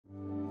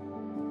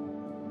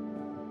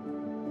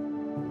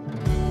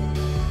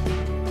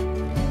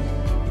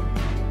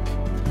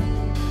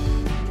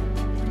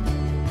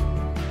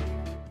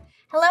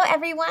Hello,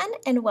 everyone,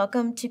 and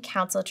welcome to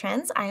Counsel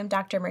Trends. I am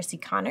Dr. Mercy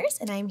Connors,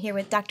 and I'm here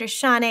with Dr.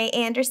 Shawnee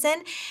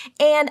Anderson.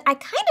 And I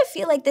kind of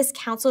feel like this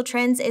Counsel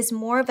Trends is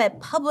more of a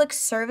public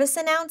service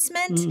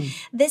announcement.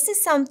 This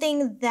is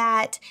something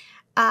that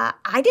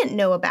I didn't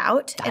know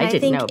about, and I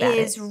think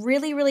is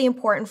really, really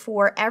important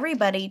for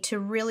everybody to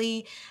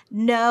really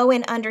know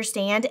and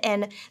understand.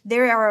 And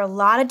there are a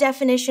lot of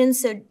definitions,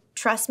 so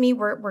trust me,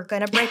 we're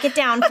going to break it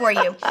down for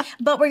you.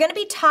 But we're going to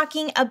be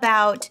talking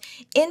about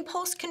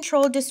impulse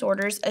control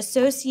disorders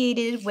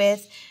associated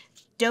with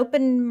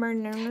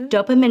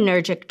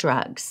dopaminergic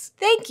drugs.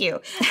 Thank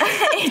you.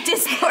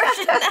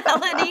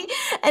 Disproportionality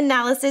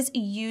analysis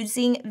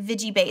using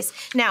VG-base.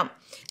 Now,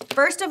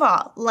 first of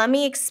all, let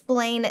me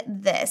explain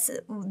this.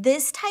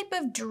 This type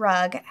of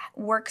drug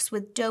works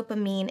with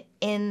dopamine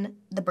in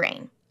the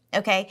brain.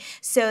 Okay,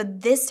 so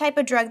this type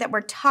of drug that we're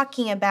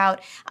talking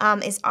about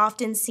is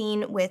often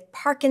seen with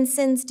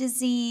Parkinson's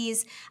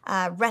disease,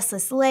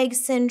 restless leg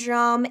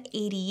syndrome,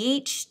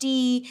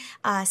 ADHD,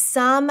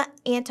 some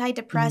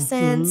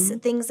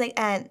antidepressants, things like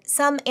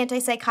some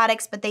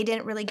antipsychotics, but they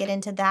didn't really get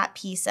into that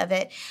piece of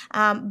it.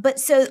 But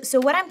so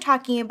what I'm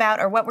talking about,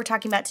 or what we're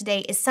talking about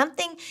today, is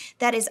something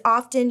that is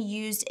often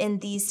used in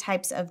these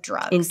types of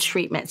drugs. In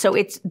treatment. So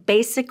it's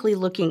basically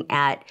looking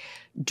at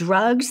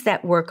drugs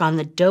that work on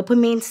the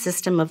dopamine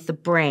system of the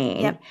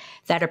brain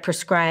that are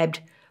prescribed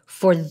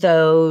for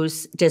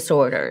those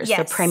disorders.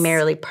 So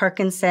primarily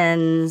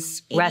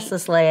Parkinson's,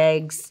 restless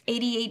legs,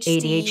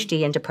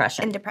 ADHD, and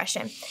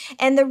depression.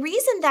 And the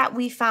reason that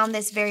we found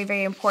this very,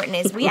 very important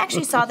is we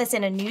actually saw this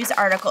in a news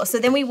article. So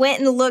then we went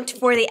and looked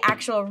for the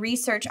actual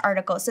research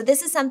article. So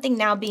this is something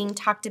now being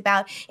talked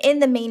about in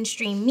the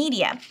mainstream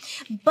media.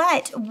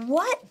 But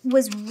what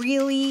was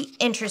really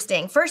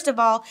interesting, first of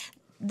all,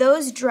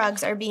 those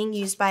drugs are being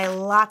used by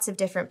lots of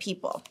different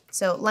people.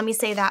 So let me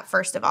say that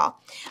first of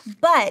all.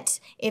 But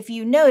if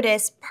you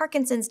notice,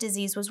 Parkinson's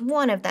disease was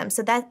one of them.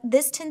 So that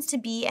this tends to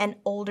be an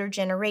older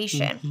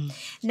generation.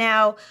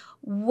 Now,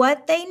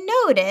 what they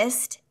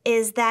noticed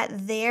is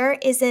that there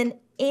is an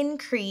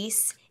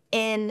increase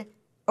in,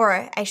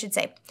 or I should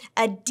say,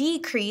 a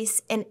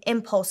decrease in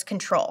impulse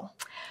control.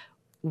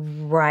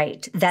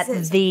 Right. That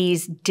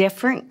these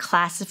different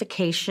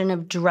classification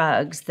of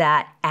drugs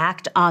that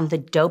act on the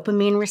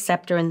dopamine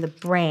receptor in the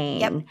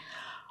brain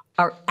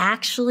are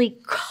actually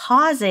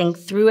causing,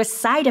 through a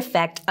side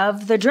effect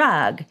of the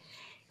drug,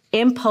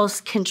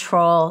 impulse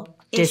control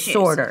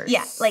disorders.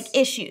 Yeah, like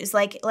issues.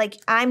 Like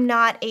I'm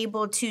not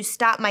able to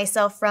stop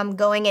myself from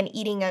going and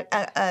eating a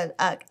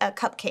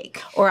cupcake.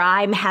 Or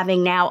I'm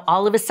having now,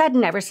 all of a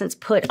sudden, ever since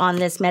put on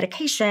this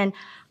medication,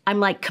 I'm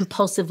like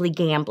compulsively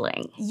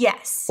gambling.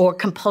 Yes. Or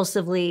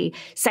compulsively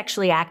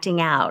sexually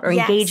acting out or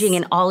engaging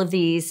in all of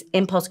these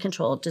impulse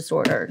control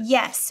disorders.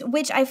 Yes,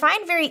 which I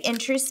find very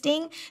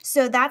interesting.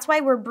 So that's why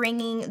we're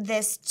bringing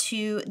this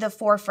to the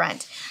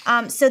forefront.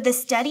 So the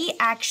study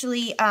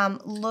actually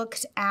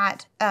looked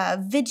at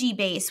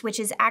VG-base,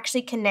 which is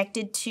actually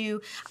connected to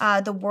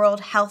the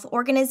World Health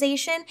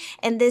Organization.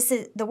 And this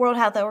is the World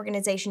Health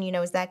Organization, you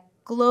know, is that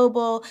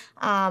global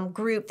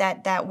group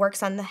that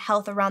works on the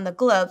health around the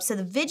globe. So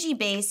the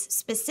VG-base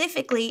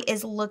specifically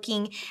is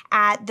looking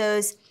at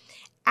those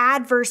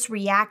adverse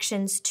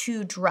reactions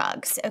to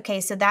drugs. Okay,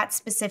 so that's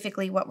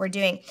specifically what we're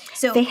doing.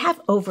 So they have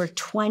over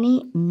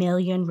 20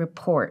 million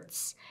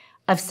reports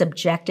of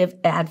subjective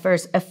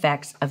adverse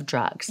effects of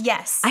drugs.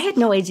 Yes. I had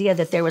no idea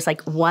that there was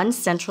like one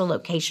central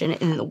location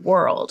in the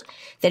world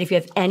that if you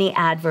have any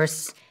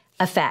adverse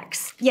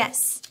effects,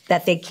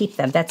 that they keep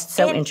them. That's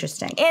so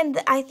interesting. And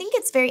I think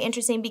it's very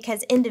interesting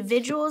because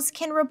individuals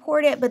can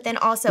report it, but then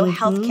also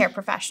healthcare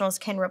professionals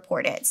can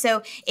report it.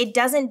 So it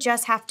doesn't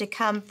just have to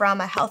come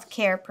from a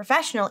healthcare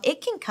professional.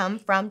 It can come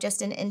from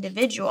just an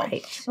individual,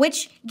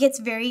 which gets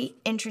very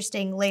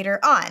interesting later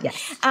on.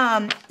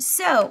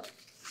 So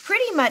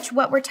pretty much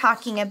what we're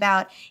talking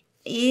about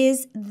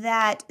is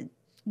that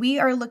we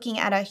are looking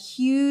at a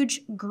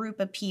huge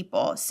group of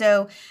people.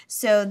 So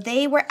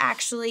they were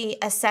actually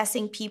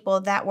assessing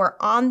people that were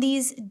on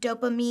these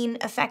dopamine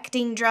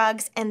affecting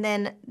drugs and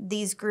then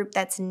these group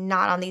that's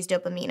not on these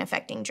dopamine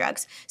affecting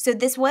drugs. So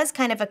this was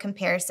kind of a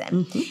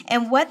comparison.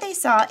 And what they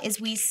saw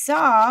is we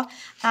saw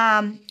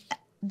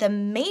the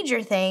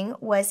major thing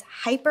was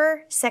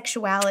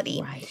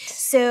hypersexuality.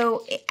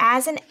 So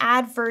as an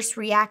adverse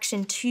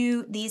reaction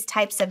to these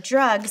types of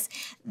drugs,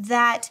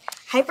 that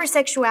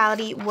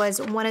hypersexuality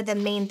was one of the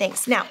main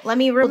things. Now, let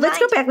me remind let's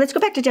go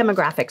back to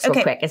demographics real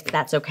quick, if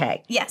that's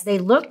okay. Yes. They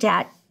looked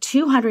at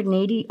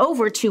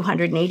over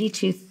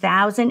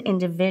 282,000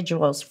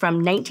 individuals from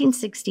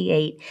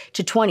 1968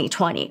 to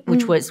 2020,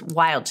 which was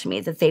wild to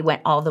me that they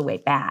went all the way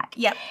back.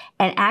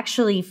 And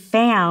actually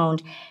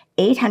found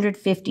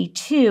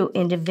 852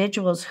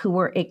 individuals who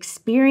were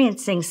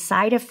experiencing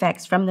side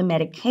effects from the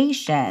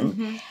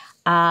medication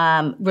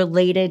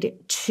related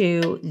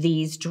to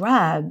these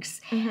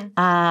drugs.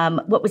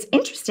 What was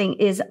interesting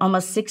is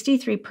almost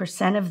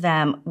 63% of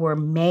them were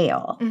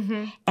male.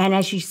 And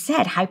as you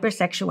said,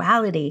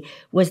 hypersexuality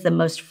was the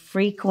most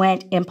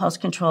frequent impulse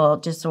control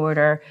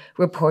disorder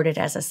reported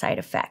as a side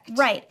effect.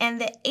 Right. And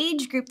the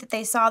age group that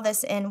they saw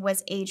this in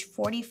was age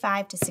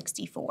 45 to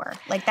 64.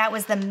 Like that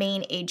was the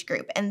main age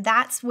group. And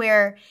that's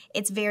where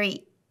it's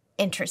very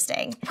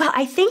interesting. Well,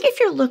 I think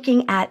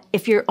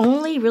if you're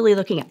only really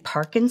looking at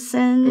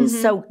Parkinson's,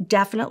 so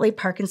definitely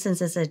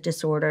Parkinson's is a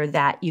disorder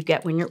that you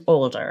get when you're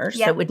older.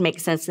 So it would make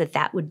sense that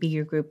that would be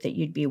your group that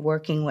you'd be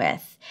working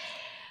with.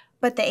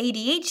 But the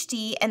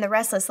ADHD and the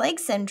restless leg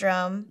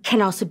syndrome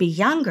can also be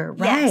younger,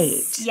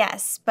 right?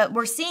 Yes. But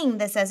we're seeing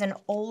this as an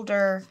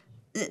older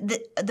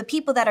the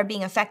people that are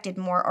being affected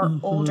more are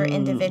older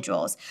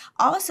individuals.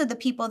 Also, the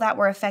people that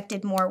were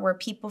affected more were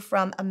people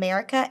from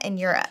America and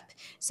Europe.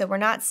 So we're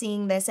not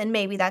seeing this, and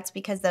maybe that's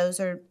because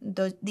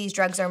these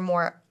drugs are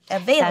more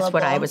available. That's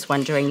what I was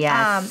wondering,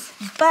 yes.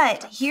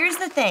 But here's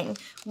the thing.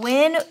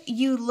 When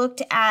you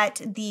looked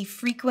at the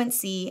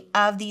frequency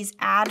of these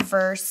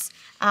adverse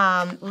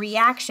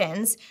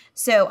reactions,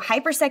 so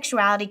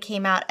hypersexuality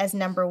came out as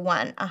number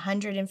 1.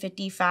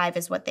 155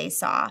 is what they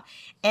saw.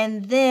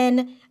 And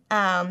then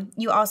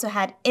you also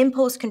had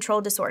impulse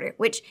control disorder,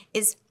 which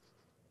is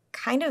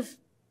kind of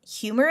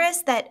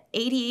humorous that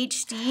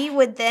ADHD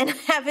would then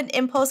have an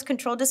impulse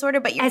control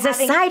disorder, but you're as a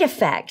side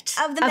effect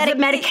of the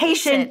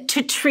medication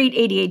to treat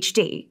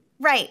ADHD.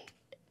 Right.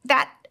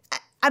 That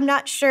I'm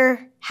not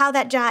sure how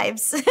that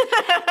jives.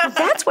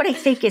 That's what I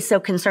think is so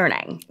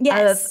concerning.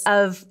 Yes.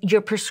 Of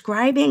you're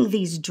prescribing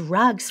these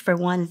drugs for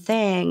one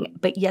thing,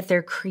 but yet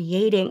they're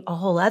creating a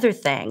whole other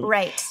thing.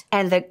 Right.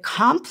 And the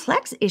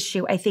complex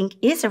issue, I think,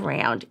 is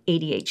around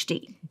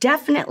ADHD.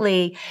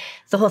 Definitely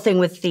the whole thing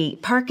with the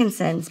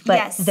Parkinson's,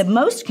 but the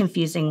most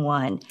confusing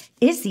one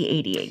is the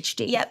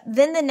ADHD. Yep.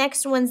 Then the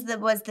next one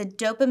was the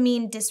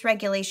dopamine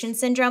dysregulation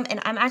syndrome, and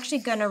I'm actually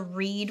going to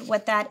read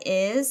what that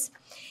is.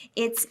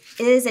 It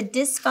is a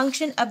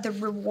dysfunction of the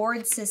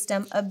reward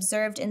system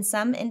observed in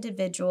some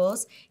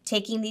individuals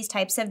taking these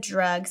types of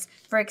drugs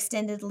for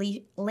extended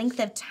length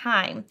of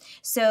time.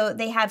 So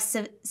they have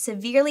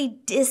severely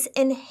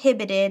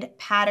disinhibited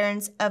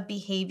patterns of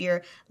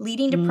behavior,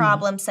 leading to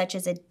problems such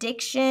as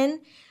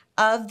addiction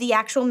of the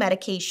actual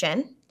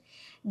medication,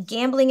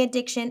 gambling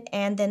addiction,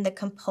 and then the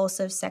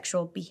compulsive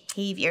sexual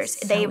behaviors.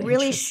 So they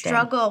really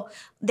struggle.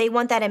 They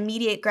want that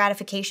immediate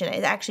gratification.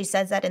 It actually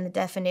says that in the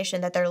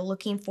definition that they're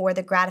looking for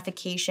the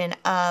gratification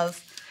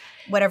of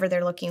whatever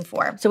they're looking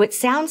for. So it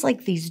sounds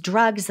like these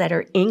drugs that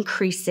are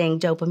increasing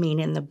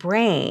dopamine in the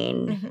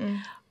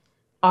brain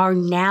are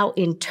now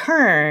in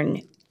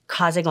turn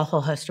causing a whole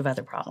host of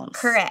other problems.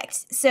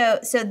 Correct. So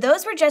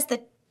those were just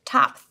the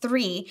top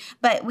 3,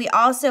 but we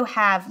also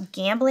have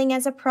gambling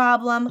as a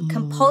problem,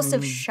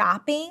 compulsive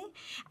shopping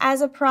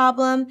as a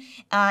problem.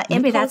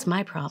 Maybe that's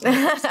my problem.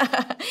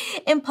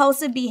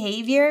 Impulsive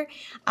behavior.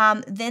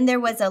 Then there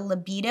was a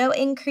libido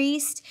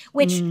increased,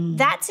 which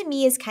that to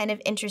me is kind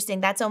of interesting.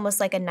 That's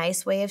almost like a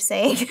nice way of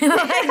saying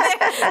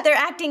they're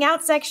acting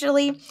out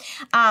sexually.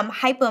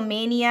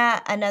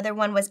 Hypomania, another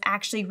one, was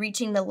actually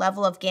reaching the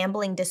level of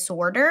gambling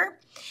disorder.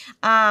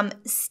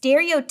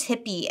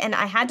 Stereotypy, and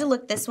I had to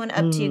look this one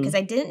up too because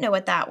I didn't know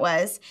what that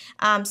was.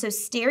 So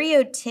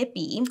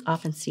stereotypy,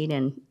 often seen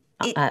in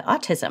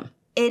autism.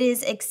 It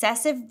is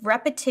excessive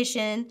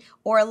repetition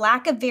or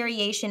lack of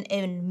variation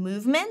in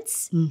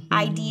movements,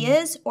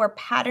 ideas, or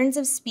patterns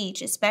of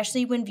speech,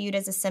 especially when viewed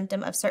as a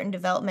symptom of certain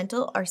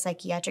developmental or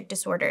psychiatric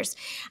disorders.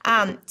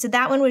 So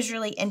that one was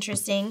really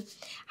interesting.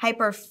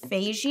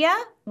 Hyperphagia,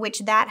 which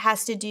that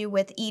has to do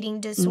with eating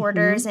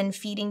disorders and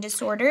feeding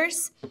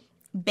disorders.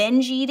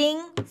 Binge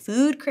eating,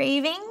 food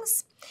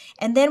cravings,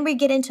 and then we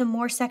get into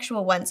more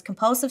sexual ones.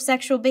 Compulsive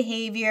sexual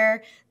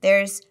behavior,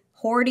 there's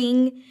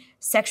hoarding,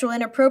 sexual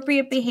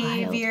inappropriate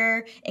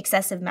behavior,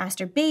 excessive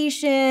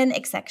masturbation,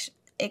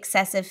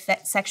 excessive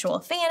sexual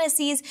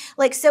fantasies.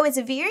 So it's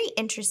very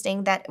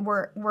interesting that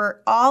we're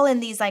all in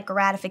these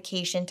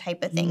gratification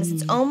type of things.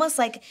 It's almost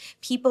like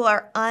people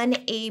are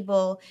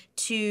unable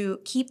to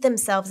keep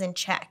themselves in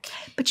check.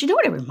 But you know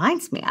what it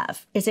reminds me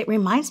of? It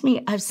reminds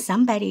me of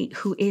somebody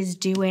who is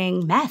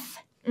doing meth.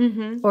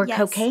 Or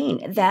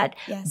cocaine, that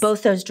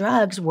both those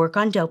drugs work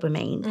on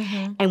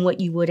dopamine. And what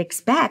you would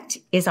expect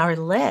is our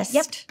list.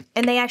 Yep.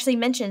 And they actually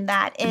mentioned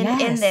that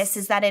in this,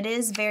 is that it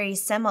is very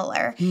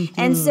similar.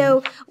 And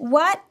so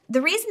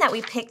the reason that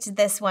we picked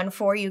this one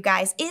for you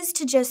guys is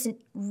to just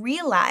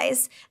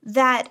realize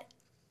that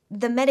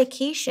the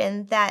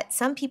medication that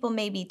some people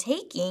may be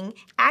taking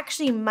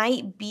actually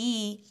might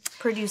be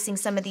producing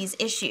some of these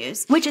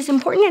issues. Which is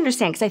important to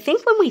understand, because I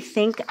think when we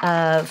think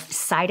of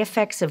side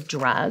effects of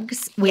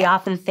drugs, we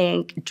often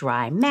think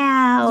dry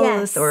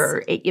mouth,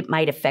 or it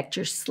might affect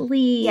your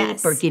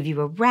sleep, or give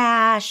you a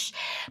rash.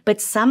 But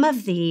some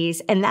of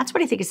these, and that's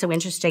what I think is so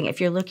interesting,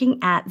 if you're looking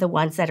at the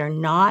ones that are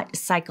not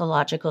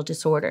psychological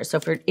disorders. So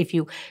if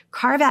you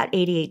carve out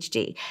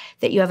ADHD,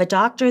 that you have a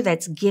doctor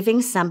that's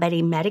giving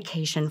somebody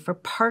medication for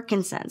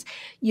Parkinson's,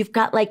 you've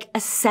got like a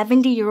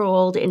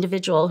 70-year-old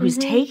individual who's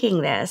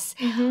taking this.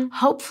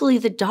 Hopefully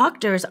the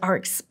doctors are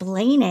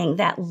explaining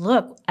that,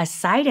 look, a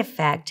side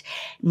effect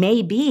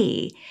may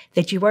be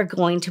that you are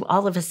going to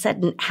all of a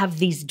sudden have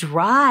these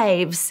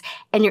drives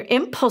and your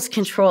impulse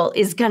control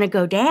is going to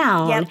go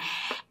down.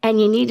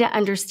 And you need to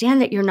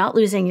understand that you're not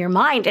losing your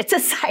mind. It's a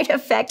side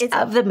effect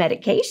of the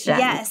medication.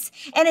 Yes.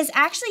 And it's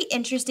actually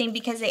interesting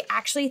because they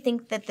actually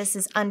think that this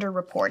is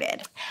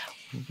underreported.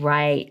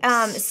 Right.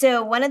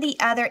 So one of the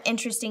other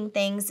interesting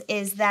things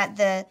is that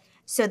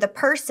the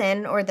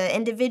person or the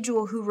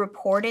individual who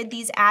reported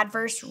these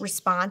adverse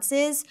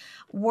responses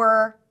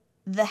were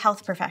the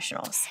health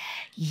professionals,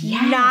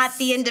 not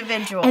the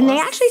individuals. And they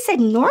actually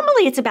said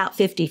normally it's about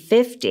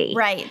 50-50.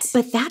 Right.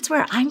 But that's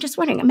where I'm just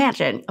wondering,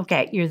 imagine,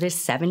 okay, you're this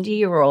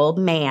 70-year-old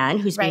man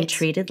who's being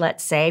treated,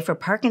 let's say, for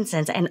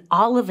Parkinson's, and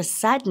all of a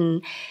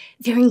sudden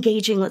they're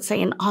engaging, let's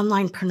say, in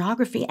online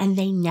pornography, and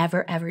they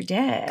never, ever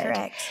did.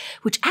 Correct.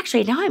 Which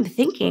actually, now I'm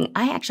thinking,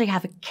 I actually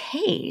have a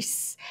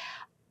case.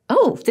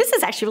 Oh, this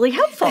is actually really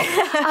helpful.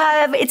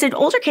 It's an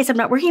older case. I'm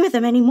not working with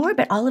them anymore,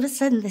 but all of a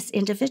sudden this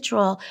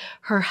individual,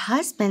 her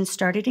husband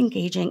started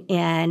engaging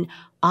in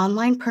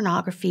online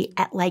pornography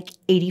at like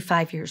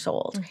 85 years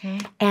old.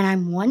 And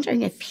I'm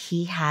wondering if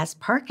he has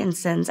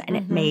Parkinson's, and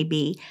it may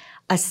be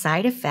a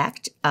side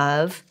effect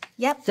of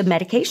the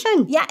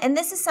medication. Yeah, and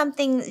this is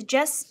something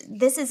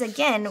this is,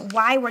 again,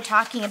 why we're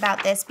talking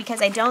about this, because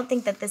I don't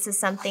think that this is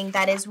something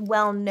that is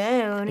well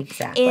known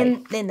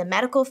in the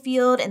medical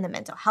field, in the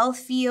mental health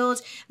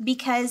field,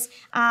 because,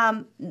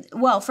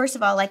 well, first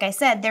of all, like I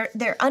said,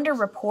 they're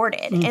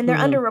underreported, and they're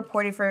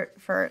underreported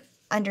for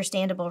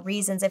understandable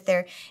reasons. If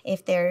they're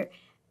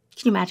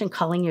Can you imagine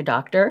calling your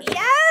doctor?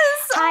 Yes!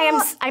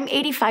 Hi, I'm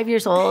 85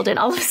 years old, and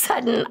all of a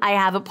sudden I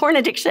have a porn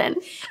addiction.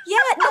 Yeah,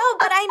 no,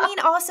 but I mean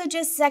also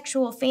just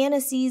sexual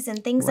fantasies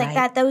and things like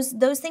that.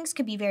 Those things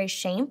could be very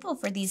shameful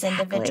for these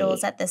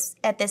individuals at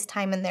this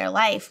time in their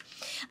life.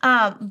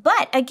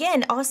 But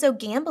again, also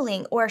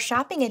gambling or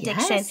shopping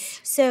addiction.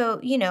 So,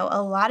 you know,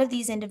 a lot of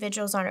these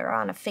individuals are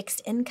on a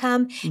fixed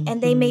income,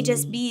 and they may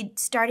just be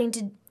starting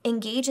to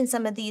engage in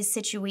some of these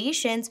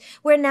situations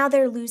where now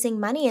they're losing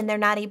money and they're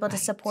not able to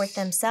support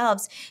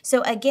themselves.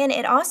 So again,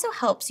 it also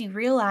helps you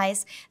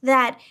realize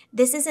that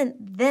this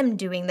isn't them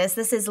doing this.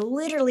 This is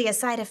literally a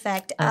side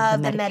effect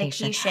of the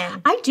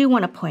medication. I do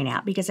want to point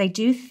out, because I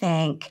do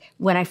think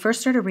when I first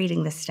started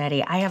reading this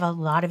study, I have a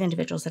lot of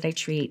individuals that I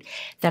treat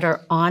that are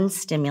on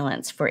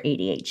stimulants for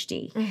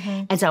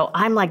ADHD. And so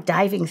I'm like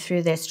diving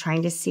through this,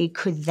 trying to see,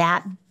 could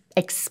that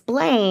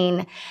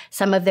explain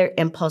some of their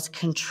impulse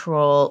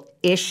control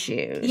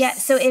issues? Yeah,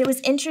 so it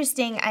was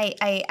interesting.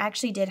 I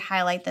actually did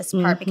highlight this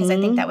part because I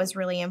think that was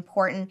really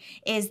important,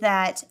 is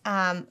that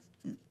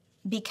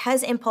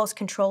because impulse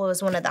control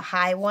is one of the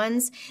high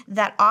ones,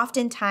 that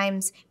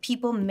oftentimes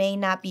people may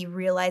not be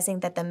realizing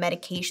that the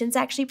medication's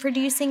actually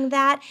producing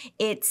that.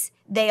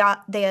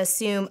 They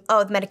assume,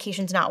 oh, the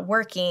medication's not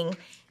working.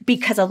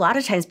 Because a lot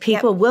of times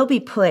people will be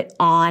put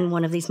on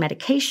one of these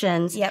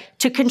medications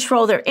to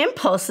control their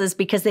impulses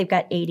because they've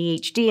got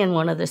ADHD, and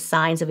one of the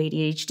signs of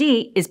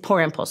ADHD is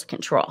poor impulse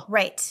control.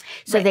 Right.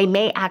 So they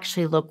may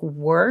actually look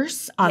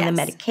worse on the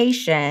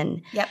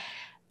medication.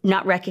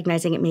 Not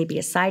recognizing it may be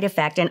a side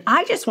effect. And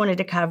I just wanted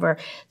to cover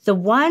the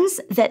ones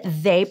that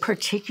they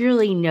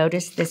particularly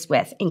noticed this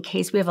with, in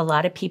case we have a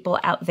lot of people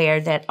out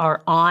there that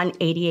are on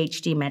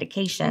ADHD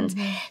medications.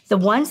 The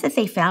ones that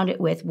they found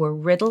it with were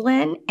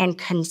Ritalin and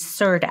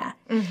Concerta.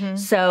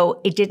 So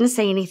it didn't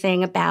say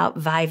anything about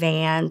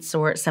Vyvanse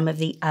or some of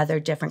the other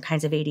different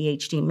kinds of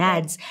ADHD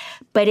meds,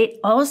 but it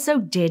also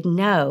did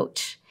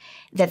note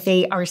that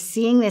they are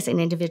seeing this in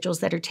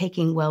individuals that are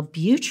taking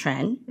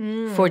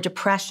Wellbutrin for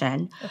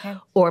depression,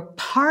 or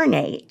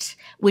Parnate,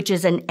 which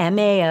is an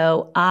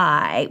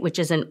MAOI, which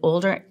is an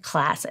older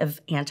class of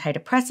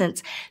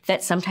antidepressants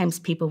that sometimes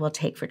people will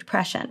take for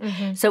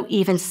depression. So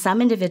even some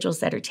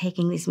individuals that are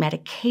taking these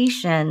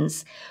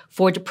medications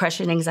for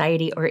depression,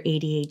 anxiety, or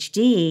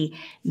ADHD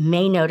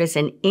may notice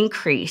an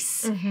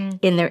increase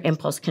in their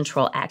impulse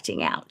control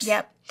acting out.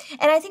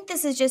 And I think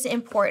this is just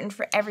important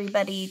for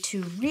everybody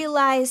to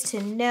realize,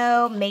 to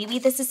know. Maybe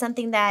this is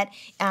something that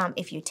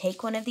if you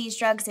take one of these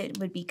drugs, it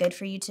would be good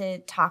for you to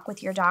talk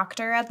with your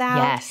doctor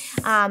about.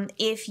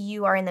 If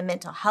you are in the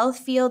mental health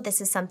field,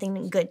 this is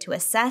something good to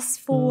assess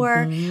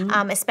for,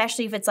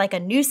 especially if it's like a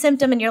new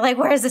symptom and you're like,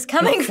 where is this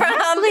coming from?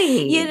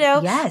 You know?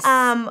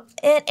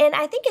 And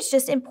I think it's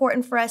just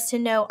important for us to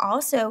know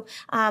also,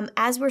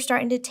 as we're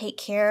starting to take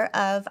care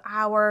of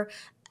our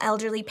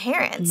elderly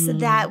parents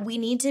that we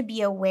need to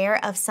be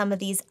aware of some of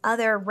these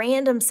other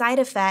random side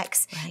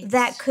effects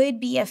that could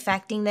be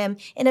affecting them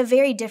in a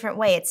very different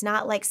way. It's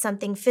not like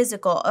something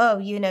physical. Oh,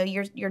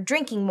 you're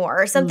drinking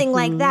more or something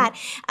like that.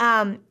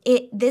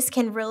 This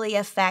can really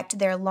affect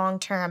their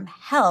long-term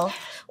health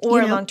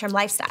or long-term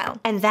lifestyle.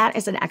 And that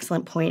is an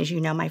excellent point. As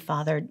you know, my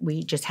father,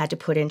 we just had to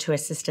put into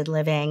assisted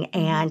living.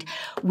 And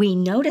we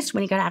noticed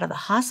when he got out of the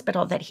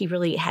hospital that he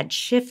really had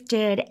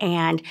shifted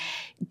and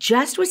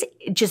was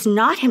just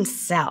not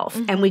himself.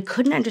 And we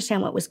couldn't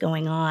understand what was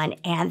going on.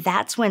 And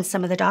that's when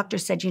some of the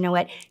doctors said, you know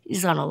what,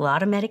 he's on a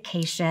lot of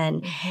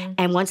medication.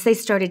 And once they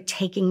started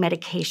taking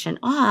medication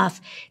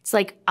off, it's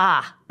like,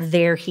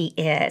 there he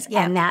is.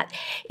 And that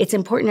it's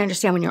important to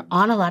understand when you're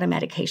on a lot of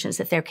medications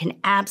that there can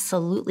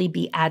absolutely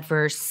be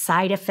adverse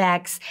side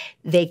effects.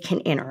 They can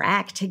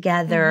interact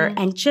together.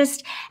 And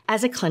just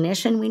as a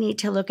clinician, we need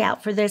to look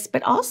out for this,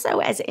 but also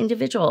as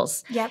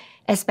individuals.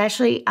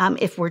 Especially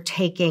if we're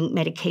taking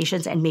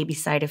medications and maybe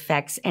side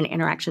effects and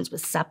interactions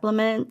with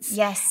supplements.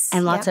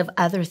 And lots of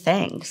other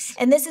things.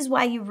 And this is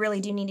why you really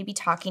do need to be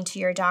talking to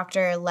your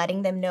doctor,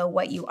 letting them know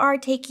what you are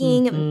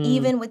taking,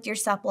 even with your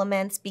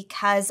supplements,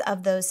 because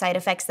of those side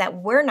effects that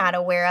we're not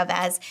aware of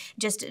as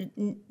just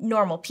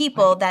normal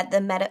people that the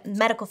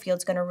medical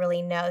field's going to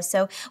really know.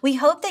 So we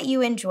hope that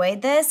you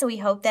enjoyed this. We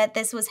hope that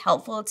this was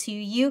helpful to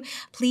you.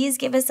 Please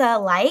give us a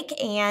like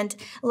and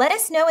let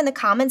us know in the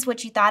comments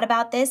what you thought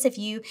about this. If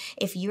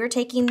you are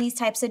taking these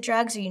types of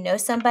drugs or you know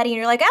somebody and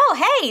you're like,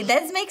 oh, hey,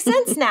 that makes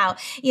sense now.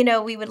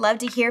 We would love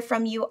to hear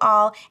from you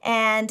all.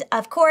 And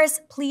of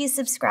course, please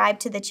subscribe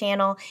to the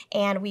channel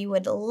and we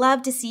would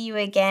love to see you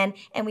again.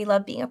 And we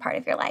love being a part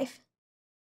of your life.